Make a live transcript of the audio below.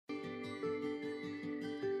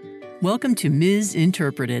Welcome to Ms.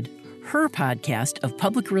 Interpreted, her podcast of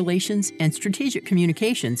public relations and strategic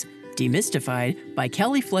communications, demystified by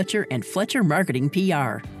Kelly Fletcher and Fletcher Marketing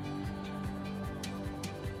PR.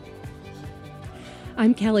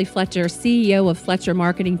 I'm Kelly Fletcher, CEO of Fletcher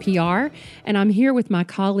Marketing PR, and I'm here with my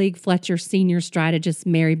colleague, Fletcher Senior Strategist,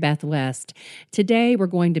 Mary Beth West. Today, we're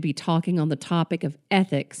going to be talking on the topic of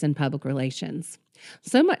ethics in public relations.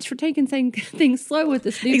 So much for taking things slow with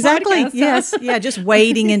this new podcast. Yes. Yeah, just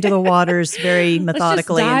wading into the waters very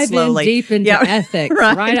methodically and slowly. Let's just dive in deep into ethics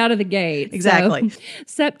right out of the gate. Exactly. So,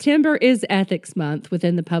 September is Ethics Month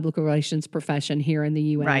within the public relations profession here in the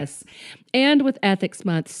U.S. Right. And with Ethics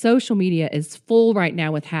Month, social media is full right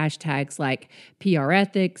now with hashtags like PR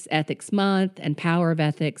Ethics, Ethics Month, and Power of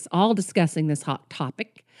Ethics, all discussing this hot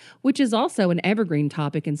topic, which is also an evergreen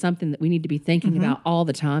topic and something that we need to be thinking about all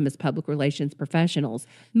the time as public relations professionals.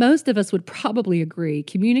 Most of us would probably agree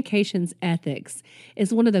communications ethics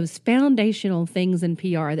is one of those foundational things in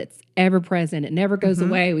PR that's ever present. It never goes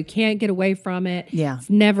away. We can't get away from it. Yeah. It's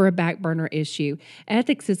never a back burner issue.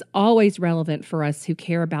 Ethics is always relevant for us who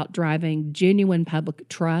care about driving genuine public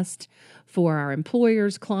trust for our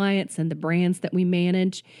employers, clients, and the brands that we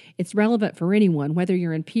manage. It's relevant for anyone, whether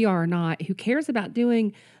you're in PR or not, who cares about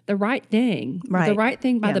doing the right thing by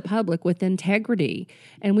the public with integrity.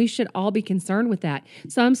 And we should all be concerned with that.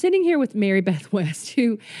 So I'm sitting here with Mary Beth West,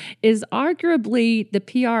 who is arguably the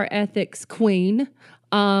PR ethics queen.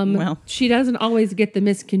 She doesn't always get the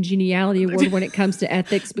Miss Congeniality Award when it comes to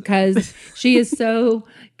ethics because she is so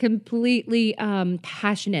completely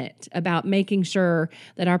passionate about making sure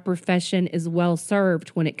that our profession is well served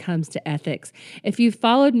when it comes to ethics. If you've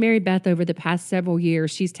followed Mary Beth over the past several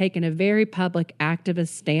years, she's taken a very public activist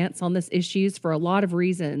stance on this issues for a lot of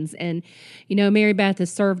reasons. And, you know, Mary Beth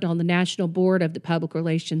has served on the National Board of the Public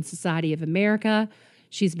Relations Society of America.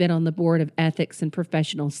 She's been on the Board of Ethics and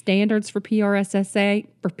Professional Standards for PRSA,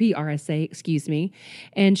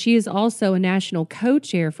 and she is also a national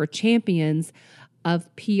co-chair for Champions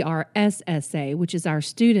of PRSSA, which is our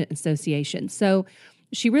student association. So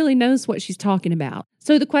she really knows what she's talking about.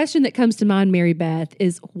 So the question that comes to mind, Mary Beth,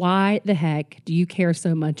 is why the heck do you care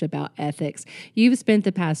so much about ethics? You've spent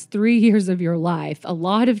the past 3 years of your life, a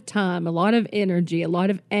lot of time, a lot of energy, a lot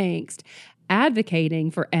of angst,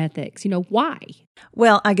 advocating for ethics. You know, why?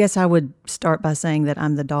 Well, I guess I would start by saying that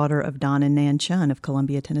I'm the daughter of Don and Nan Chun of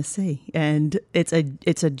Columbia, Tennessee. And it's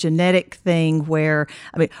a genetic thing where,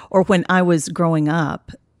 when I was growing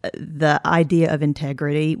up, the idea of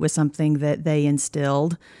integrity was something that they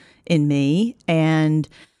instilled in me. And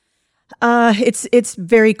it's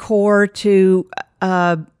very core to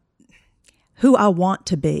who I want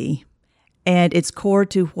to be. And it's core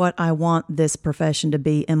to what I want this profession to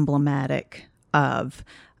be emblematic of.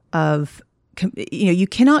 You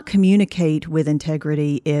cannot communicate with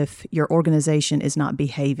integrity if your organization is not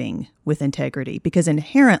behaving with integrity, because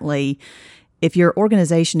inherently, if your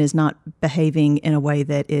organization is not behaving in a way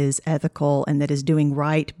that is ethical and that is doing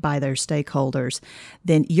right by their stakeholders,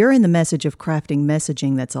 then you're in the message of crafting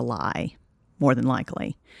messaging that's a lie, more than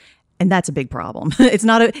likely. And that's a big problem. It's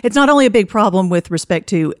not only a big problem with respect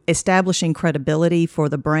to establishing credibility for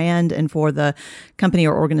the brand and for the company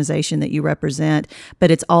or organization that you represent,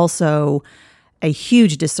 but it's also a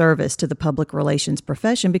huge disservice to the public relations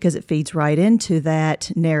profession because it feeds right into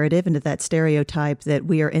that narrative, into that stereotype that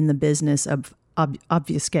we are in the business of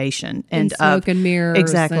obfuscation and smoke and mirrors,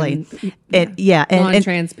 exactly, and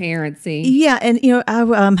non-transparency.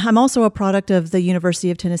 I'm also a product of the University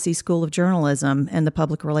of Tennessee School of Journalism and the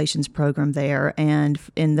public relations program there. And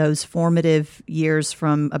in those formative years,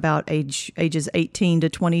 from about ages 18 to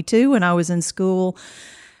 22, when I was in school,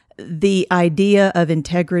 the idea of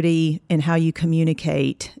integrity in how you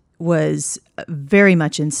communicate was very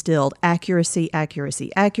much instilled. Accuracy,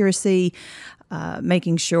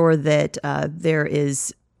 making sure that there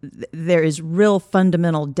is real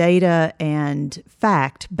fundamental data and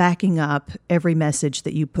fact backing up every message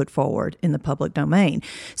that you put forward in the public domain.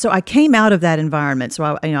 So I came out of that environment.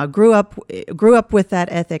 So I grew up with that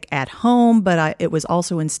ethic at home, but it was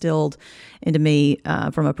also instilled into me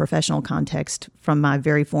from a professional context from my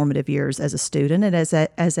very formative years as a student and as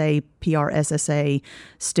a PRSSA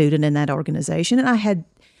student in that organization. And I had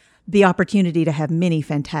the opportunity to have many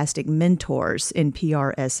fantastic mentors in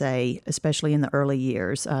PRSA, especially in the early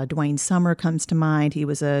years. Dwayne Summer comes to mind. He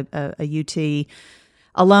was a UT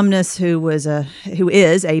alumnus who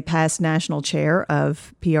is a past national chair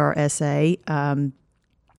of PRSA.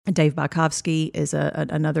 Dave Bajkowski is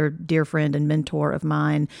another dear friend and mentor of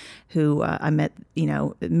mine who I met,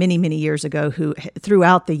 many, many years ago, who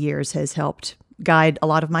throughout the years has helped guide a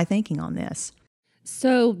lot of my thinking on this.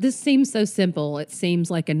 So this seems so simple. It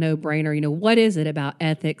seems like a no-brainer. What is it about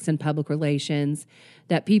ethics and public relations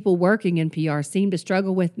that people working in PR seem to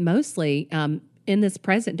struggle with mostly in this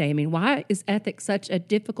present day? I mean, why is ethics such a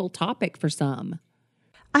difficult topic for some?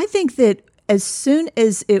 I think that as soon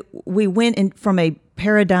as we went in from a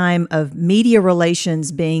paradigm of media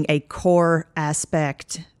relations being a core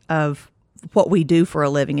aspect of what we do for a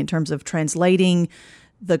living in terms of translating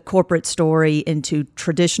the corporate story into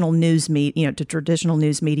traditional news media, to traditional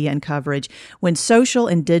news media and coverage, when social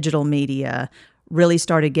and digital media really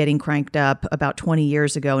started getting cranked up about 20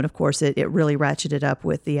 years ago. And of course, it really ratcheted up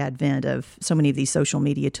with the advent of so many of these social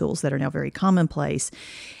media tools that are now very commonplace.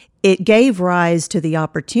 It gave rise to the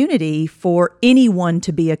opportunity for anyone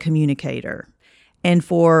to be a communicator and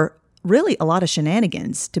for really a lot of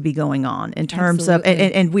shenanigans to be going on in terms of,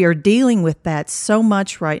 and we are dealing with that so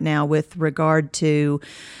much right now with regard to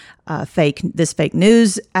fake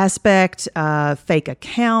news aspect, fake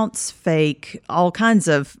accounts, all kinds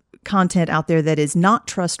of content out there that is not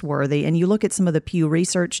trustworthy. And you look at some of the Pew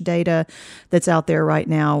Research data that's out there right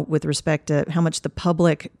now with respect to how much the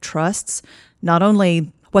public trusts not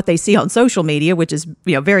only what they see on social media, which is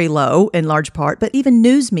very low in large part, but even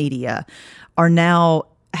news media are now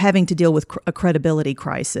having to deal with a credibility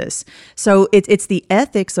crisis. So it's the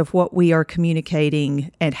ethics of what we are communicating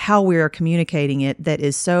and how we are communicating it that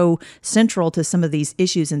is so central to some of these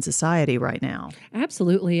issues in society right now.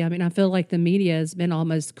 Absolutely. I mean, I feel like the media has been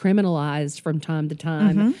almost criminalized from time to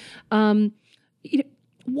time. Mm-hmm.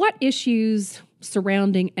 What issues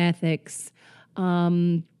surrounding ethics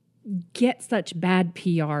get such bad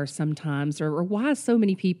PR sometimes, or why so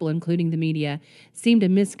many people, including the media, seem to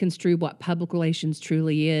misconstrue what public relations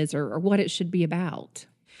truly is or what it should be about?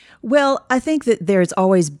 Well, I think that there's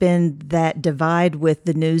always been that divide with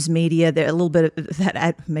the news media. There a little bit of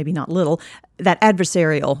that, maybe not little, that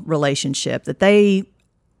adversarial relationship that they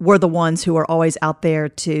were the ones who are always out there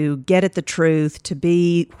to get at the truth, to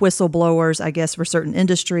be whistleblowers, I guess, for certain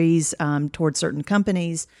industries, towards certain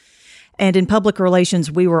companies. And in public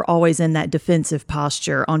relations, we were always in that defensive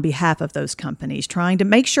posture on behalf of those companies, trying to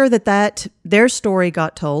make sure that their story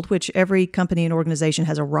got told, which every company and organization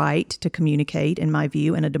has a right to communicate, in my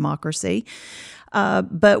view, in a democracy.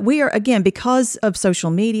 But we are, again, because of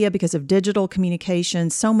social media, because of digital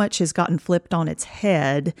communication, so much has gotten flipped on its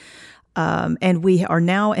head. And we are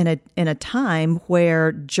now in a time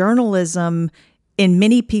where journalism, in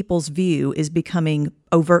many people's view, is becoming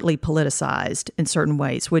overtly politicized in certain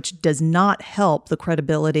ways, which does not help the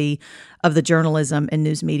credibility of the journalism and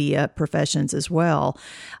news media professions as well.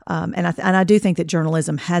 And I do think that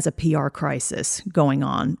journalism has a PR crisis going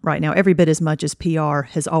on right now, every bit as much as PR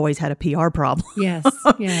has always had a PR problem. Yes,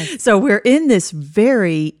 yes. So we're in this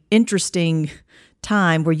very interesting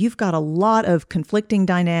time where you've got a lot of conflicting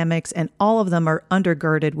dynamics, and all of them are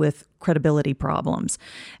undergirded with credibility problems.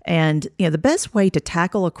 And the best way to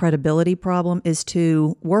tackle a credibility problem is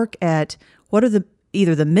to work at what are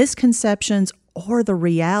either the misconceptions or the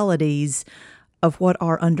realities of what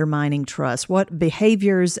are undermining trust, what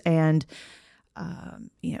behaviors and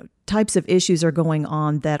types of issues are going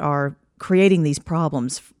on that are creating these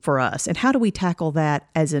problems for us, and how do we tackle that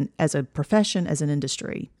as a profession, as an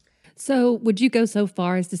industry? So would you go so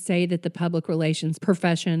far as to say that the public relations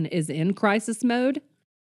profession is in crisis mode?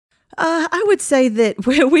 I would say that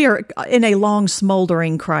we are in a long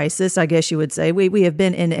smoldering crisis, I guess you would say. We have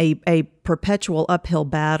been in a perpetual uphill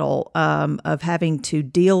battle of having to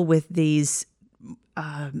deal with these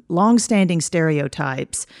longstanding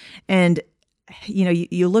stereotypes. And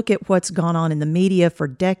you look at what's gone on in the media for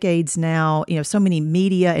decades now, so many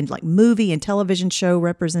media and like movie and television show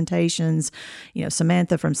representations,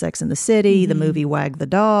 Samantha from Sex and the City, the movie Wag the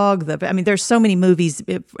Dog. There's so many movies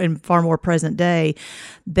in far more present day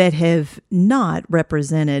that have not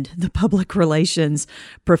represented the public relations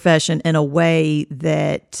profession in a way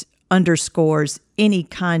that underscores any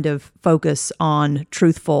kind of focus on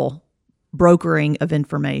truthful brokering of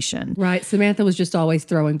information. Right. Samantha was just always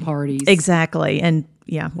throwing parties. Exactly. And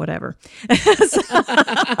yeah, whatever.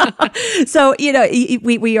 So,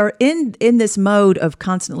 we are in this mode of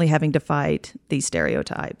constantly having to fight these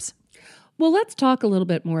stereotypes. Well, let's talk a little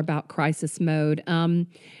bit more about crisis mode.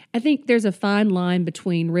 I think there's a fine line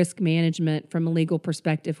between risk management from a legal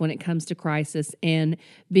perspective when it comes to crisis and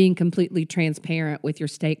being completely transparent with your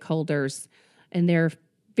stakeholders. And there are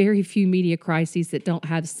very few media crises that don't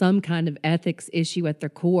have some kind of ethics issue at their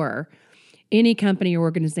core. any company or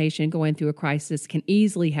organization going through a crisis can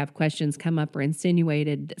easily have questions come up or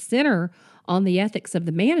insinuated that center on the ethics of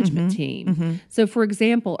the management team. So, for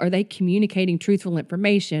example, are they communicating truthful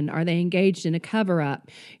information? Are they engaged in a cover-up?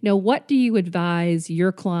 What do you advise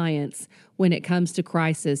your clients when it comes to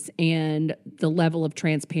crisis and the level of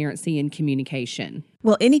transparency and communication?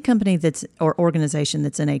 Well, any company or organization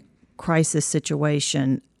that's in a crisis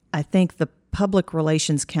situation, I think the Public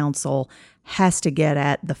Relations Council has to get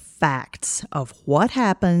at the facts of what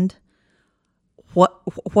happened.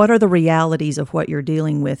 What are the realities of what you're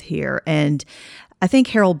dealing with here? And I think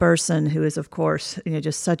Harold Burson, who is, of course,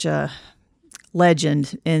 just such a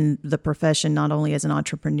legend in the profession, not only as an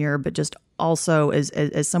entrepreneur, but just also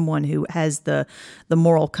as someone who has the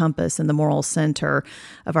moral compass and the moral center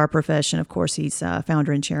of our profession. Of course, he's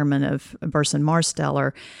founder and chairman of Burson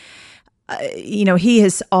Marsteller. He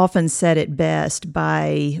has often said it best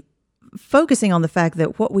by focusing on the fact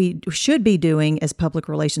that what we should be doing as public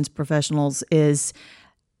relations professionals is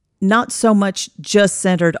not so much just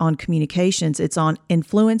centered on communications, it's on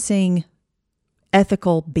influencing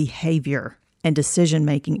ethical behavior and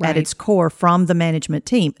decision-making at its core from the management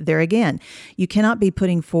team. There again, you cannot be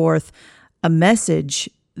putting forth a message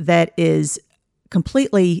that is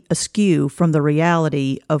completely askew from the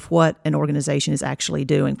reality of what an organization is actually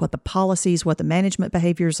doing, what the policies, what the management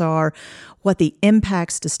behaviors are, what the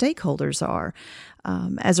impacts to stakeholders are.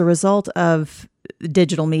 As a result of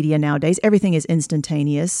digital media nowadays, everything is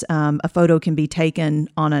instantaneous. A photo can be taken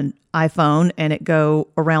on an iPhone and it go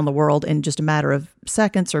around the world in just a matter of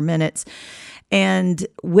seconds or minutes. And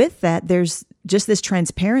with that, there's just this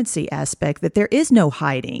transparency aspect that there is no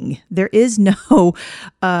hiding. There is no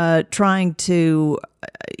trying to,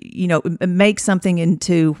 make something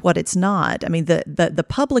into what it's not. I mean, the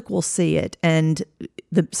public will see it and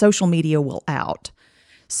the social media will out.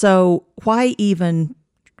 So why even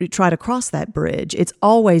try to cross that bridge? It's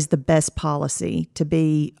always the best policy to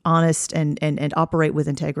be honest and operate with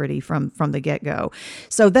integrity from the get-go.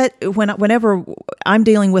 So that whenever I'm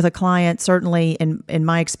dealing with a client, certainly in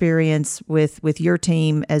my experience with your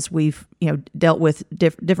team, as we've dealt with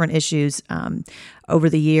different issues over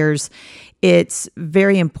the years, it's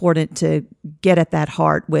very important to get at that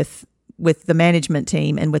heart with the management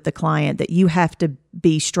team and with the client, that you have to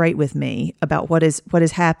be straight with me about what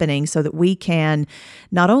is happening, so that we can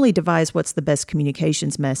not only devise what's the best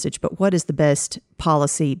communications message, but what is the best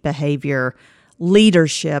policy, behavior,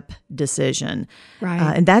 leadership decision. Right.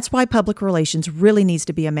 And that's why public relations really needs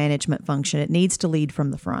to be a management function. It needs to lead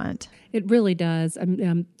from the front. It really does.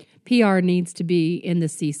 PR needs to be in the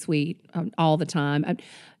C-suite all the time.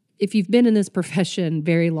 If you've been in this profession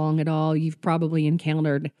very long at all, you've probably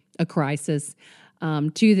encountered a crisis.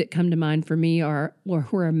 Two that come to mind for me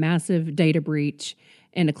were a massive data breach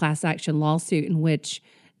and a class action lawsuit in which,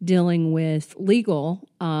 dealing with legal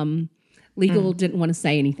didn't want to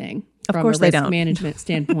say anything from a risk management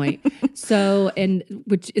standpoint. So, and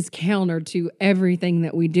which is counter to everything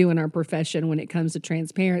that we do in our profession when it comes to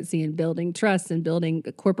transparency and building trust and building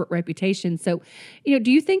a corporate reputation. So,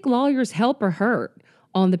 do you think lawyers help or hurt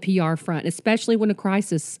on the PR front, especially when a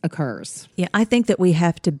crisis occurs? Yeah, I think that we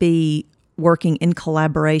have to be working in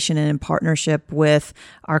collaboration and in partnership with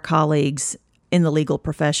our colleagues in the legal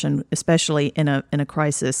profession, especially in a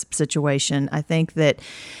crisis situation. I think that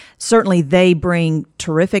certainly they bring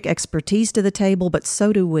terrific expertise to the table, but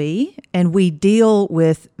so do we, and we deal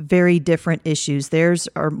with very different issues. Theirs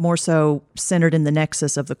are more so centered in the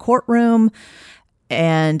nexus of the courtroom,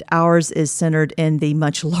 and ours is centered in the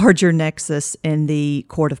much larger nexus in the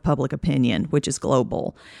court of public opinion, which is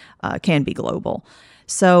global, can be global.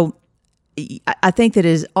 So I think that it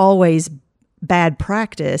is always bad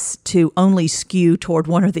practice to only skew toward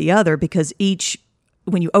one or the other, because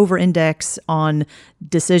when you over-index on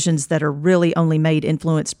decisions that are really only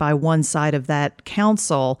influenced by one side of that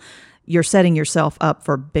council, you're setting yourself up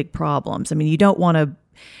for big problems. I mean, you don't want to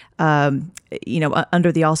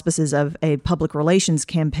under the auspices of a public relations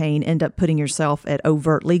campaign, end up putting yourself at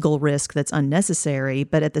overt legal risk that's unnecessary.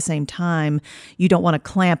 But at the same time, you don't want to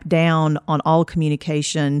clamp down on all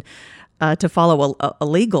communication to follow a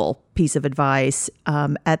legal piece of advice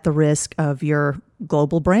at the risk of your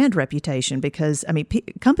global brand reputation, because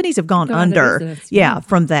companies have gone under business,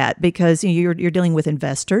 from that, because you're dealing with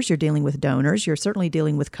investors, you're dealing with donors, you're certainly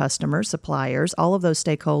dealing with customers, suppliers, all of those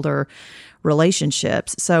stakeholder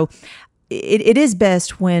relationships. So it is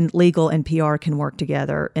best when legal and PR can work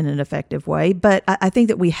together in an effective way, but I think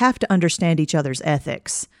that we have to understand each other's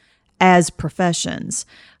ethics as professions,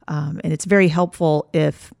 and it's very helpful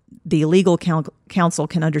if the legal counsel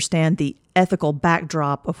can understand the ethical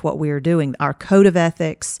backdrop of what we are doing, our code of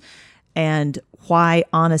ethics, and why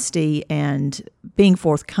honesty and being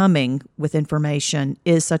forthcoming with information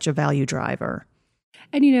is such a value driver.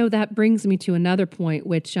 And, that brings me to another point,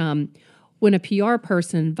 which when a PR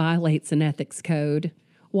person violates an ethics code,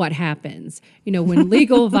 what happens? When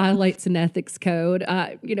legal violates an ethics code,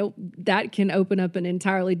 that can open up an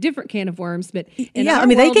entirely different can of worms. But they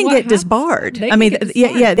can get disbarred.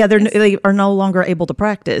 They are no longer able to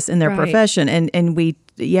practice in their profession. And we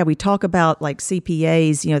talk about like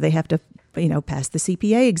CPAs. They have to pass the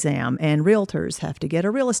CPA exam, and realtors have to get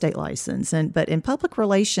a real estate license. But in public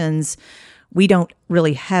relations, we don't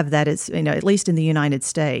really have that. It's at least in the United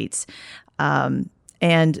States. And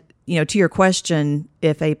to your question,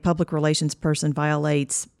 if a public relations person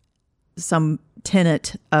violates some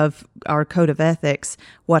tenet of our code of ethics,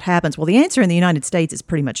 what happens? Well, the answer in the United States is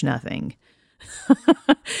pretty much nothing.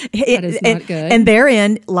 That is not good. And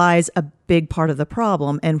therein lies a big part of the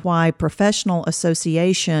problem, and why professional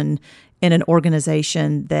association in an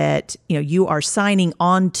organization that you are signing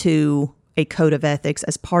on to a code of ethics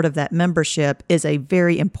as part of that membership is a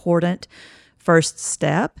very important first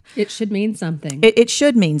step. It should mean something. It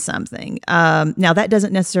should mean something. Now, that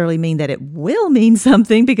doesn't necessarily mean that it will mean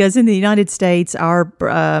something, because in the United States,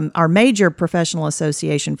 our major professional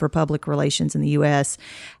association for public relations in the U.S.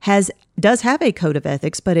 does have a code of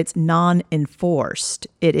ethics, but it's non-enforced.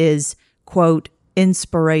 It is, quote,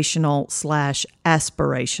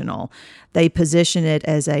 inspirational/aspirational. They position it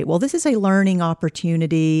as this is a learning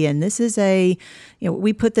opportunity, and this is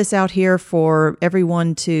we put this out here for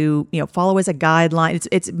everyone to, follow as a guideline.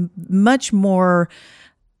 It's much more,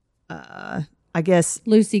 I guess,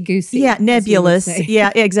 loosey-goosey. Yeah, nebulous.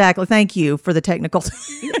 Yeah, exactly. Thank you for the technical.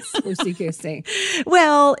 Yes, loosey-goosey.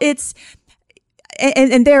 Well, it's...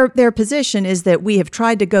 And their position is that we have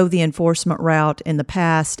tried to go the enforcement route in the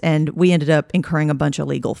past, and we ended up incurring a bunch of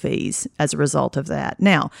legal fees as a result of that.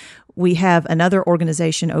 Now, we have another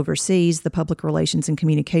organization overseas, the Public Relations and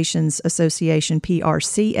Communications Association,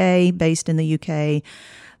 PRCA, based in the UK,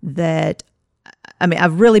 that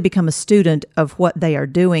I've really become a student of what they are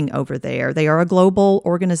doing over there. They are a global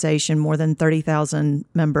organization, more than 30,000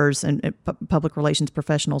 members and public relations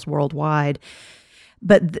professionals worldwide.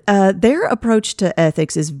 But their approach to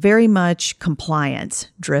ethics is very much compliance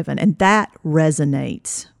driven, and that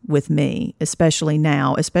resonates with me, especially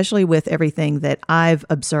now, especially with everything that I've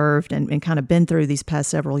observed and kind of been through these past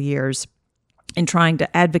several years in trying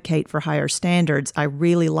to advocate for higher standards. I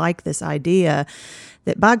really like this idea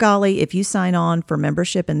that, by golly, if you sign on for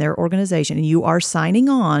membership in their organization and you are signing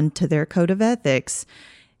on to their code of ethics,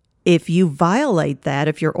 if you violate that,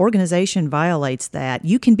 if your organization violates that,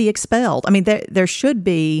 you can be expelled. There should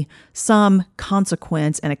be some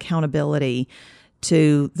consequence and accountability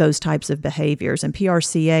to those types of behaviors. And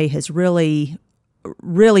PRCA has really,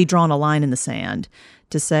 really drawn a line in the sand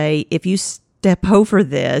to say, if you step over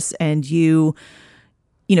this and you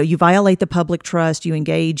violate the public trust, you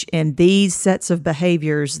engage in these sets of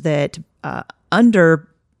behaviors that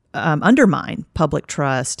undermine public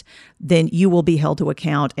trust, then you will be held to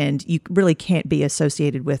account, and you really can't be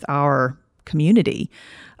associated with our community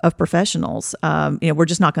of professionals. We're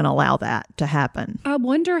just not going to allow that to happen. I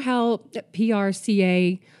wonder how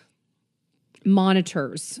PRCA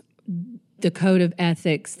monitors the code of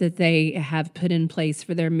ethics that they have put in place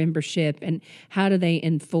for their membership, and how do they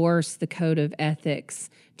enforce the code of ethics?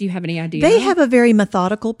 Do you have any idea? They have a very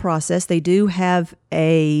methodical process. They do have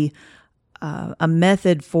a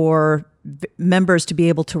method for members to be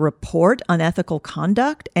able to report unethical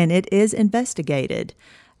conduct, and it is investigated.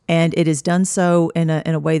 And it is done so in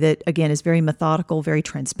a way that, again, is very methodical, very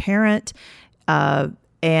transparent,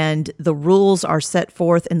 and the rules are set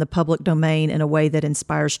forth in the public domain in a way that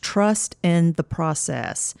inspires trust in the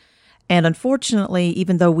process. And unfortunately,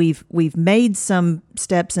 even though we've made some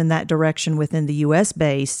steps in that direction within the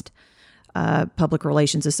U.S.-based Public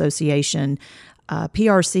Relations Association,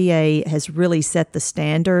 PRCA has really set the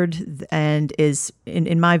standard and is,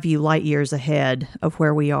 in my view, light years ahead of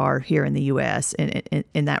where we are here in the U.S.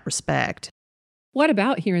 in that respect. What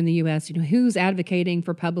about here in the U.S.? Who's advocating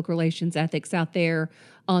for public relations ethics out there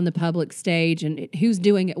on the public stage, and who's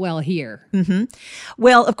doing it well here? Mm-hmm.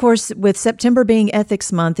 Well, of course, with September being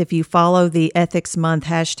Ethics Month, if you follow the Ethics Month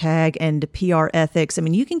hashtag and PR Ethics,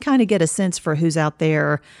 you can kind of get a sense for who's out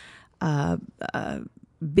there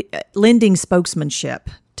lending spokesmanship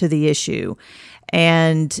to the issue.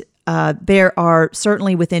 And there are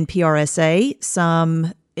certainly within PRSA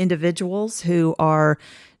some individuals who are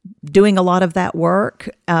doing a lot of that work.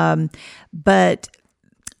 But,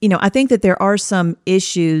 I think that there are some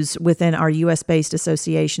issues within our U.S.-based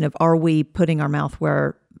association of, are we putting our mouth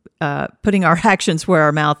where putting our actions where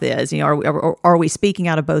our mouth is. Are we speaking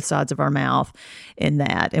out of both sides of our mouth in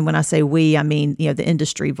that? And when I say we, I mean the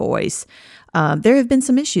industry voice. There have been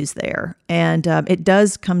some issues there, and it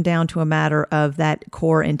does come down to a matter of that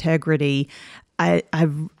core integrity.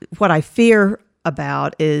 What I fear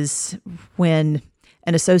about is when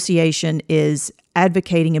an association is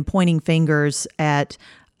advocating and pointing fingers at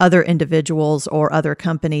other individuals or other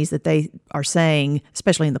companies that they are saying,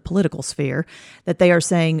 especially in the political sphere, that they are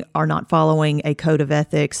saying are not following a code of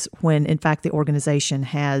ethics when in fact the organization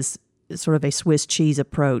has sort of a Swiss cheese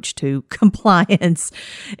approach to compliance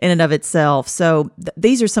in and of itself. So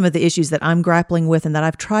these are some of the issues that I'm grappling with and that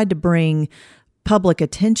I've tried to bring public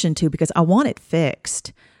attention to because I want it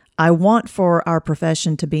fixed. I want for our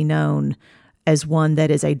profession to be known as one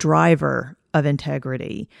that is a driver of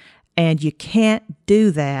integrity. And you can't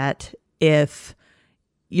do that if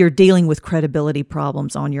you're dealing with credibility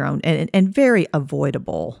problems on your own and very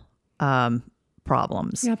avoidable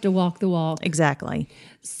problems. You have to walk the walk. Exactly.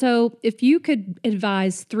 So if you could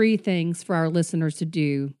advise 3 things for our listeners to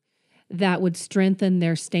do that would strengthen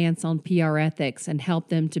their stance on PR ethics and help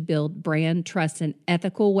them to build brand trust in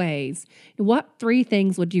ethical ways, what 3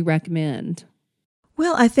 things would you recommend?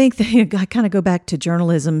 Well, I think that I kind of go back to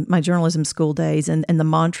journalism, my journalism school days, and the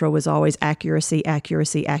mantra was always accuracy,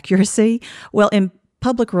 accuracy, accuracy. Well, in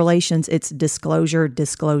public relations, it's disclosure,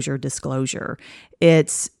 disclosure, disclosure.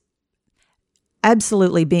 It's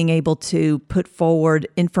absolutely being able to put forward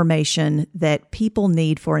information that people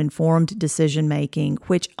need for informed decision-making,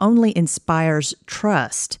 which only inspires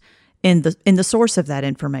trust in the source of that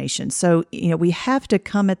information. So, we have to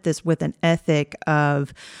come at this with an ethic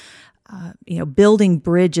of building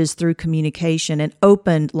bridges through communication and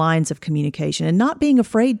open lines of communication and not being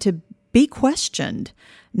afraid to be questioned,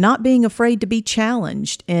 not being afraid to be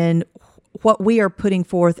challenged in what we are putting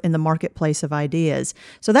forth in the marketplace of ideas.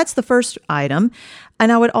 So that's the first item.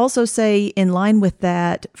 And I would also say, in line with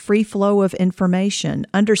that, free flow of information,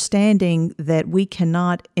 understanding that we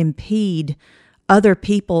cannot impede other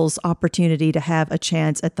people's opportunity to have a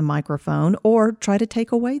chance at the microphone or try to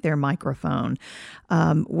take away their microphone.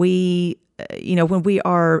 When we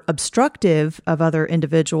are obstructive of other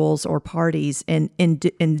individuals or parties in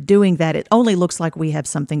doing that, it only looks like we have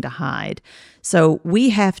something to hide. So we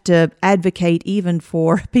have to advocate even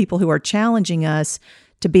for people who are challenging us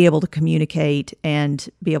to be able to communicate and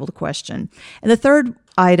be able to question. And the third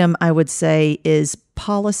item I would say is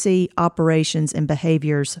policy, operations, and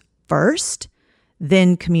behaviors first,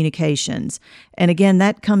 then communications. And again,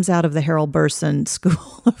 that comes out of the Harold Burson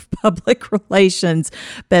School of Public Relations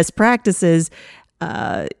best practices.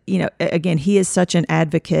 Again, he is such an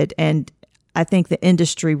advocate, and I think the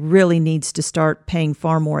industry really needs to start paying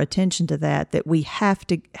far more attention to that we have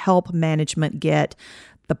to help management get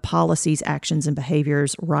the policies, actions, and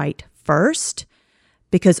behaviors right first,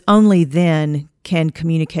 because only then can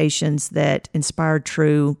communications that inspire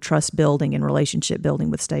true trust building and relationship building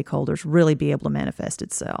with stakeholders really be able to manifest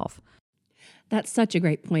itself. That's such a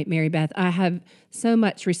great point, Mary Beth. I have so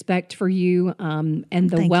much respect for you and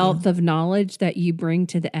the Thank wealth you. of knowledge that you bring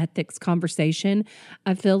to the ethics conversation.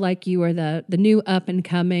 I feel like you are the new up and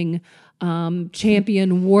coming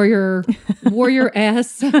champion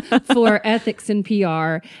warrior-S for ethics and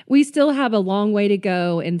PR. We still have a long way to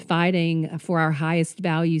go in fighting for our highest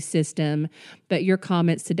value system, but your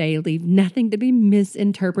comments today leave nothing to be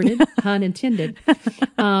misinterpreted, pun intended.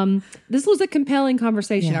 This was a compelling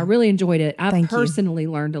conversation. Yeah. I really enjoyed it. I Thank personally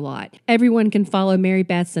learned a lot. Everyone can follow Mary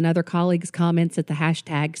Beth's and other colleagues' comments at the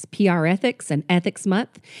hashtags PR Ethics and Ethics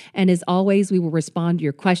Month. And as always, we will respond to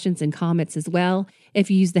your questions and comments as well if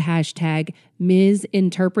you use the hashtag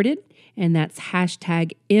MsInterpreted, and that's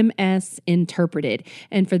hashtag MSInterpreted.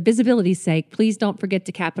 And for visibility's sake, please don't forget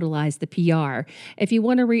to capitalize the PR. If you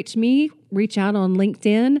want to reach me, reach out on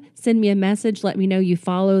LinkedIn, send me a message, let me know you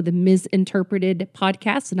follow the MsInterpreted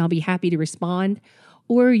podcast, and I'll be happy to respond.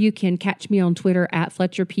 Or you can catch me on Twitter at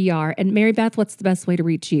Fletcher PR. And Mary Beth, what's the best way to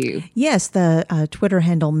reach you? Yes, the Twitter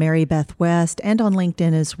handle Mary Beth West, and on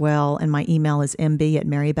LinkedIn as well. And my email is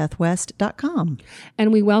mb@marybethwest.com.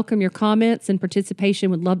 And we welcome your comments and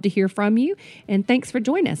participation. Would love to hear from you. And thanks for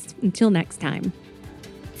joining us. Until next time.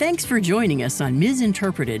 Thanks for joining us on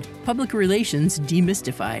Misinterpreted, Public Relations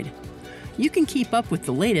Demystified. You can keep up with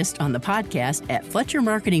the latest on the podcast at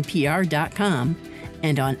FletcherMarketingPR.com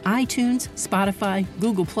and on iTunes, Spotify,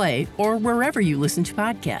 Google Play, or wherever you listen to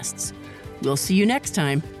podcasts. We'll see you next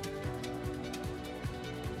time.